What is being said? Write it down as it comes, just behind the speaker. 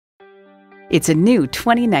It's a new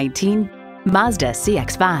 2019 Mazda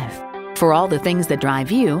CX-5. For all the things that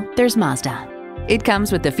drive you, there's Mazda. It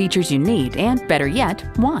comes with the features you need and, better yet,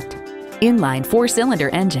 want. Inline 4-cylinder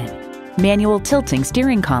engine, manual tilting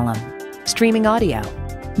steering column, streaming audio,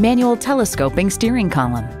 manual telescoping steering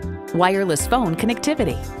column, wireless phone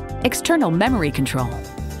connectivity, external memory control,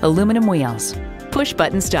 aluminum wheels,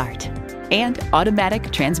 push-button start, and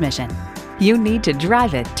automatic transmission. You need to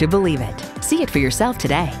drive it to believe it. See it for yourself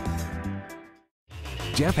today.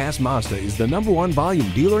 Jeff Haas Mazda is the #1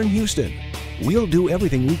 volume dealer in Houston. We'll do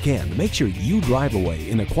everything we can to make sure you drive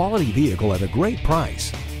away in a quality vehicle at a great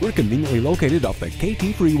price. We're conveniently located off the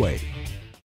Katy freeway.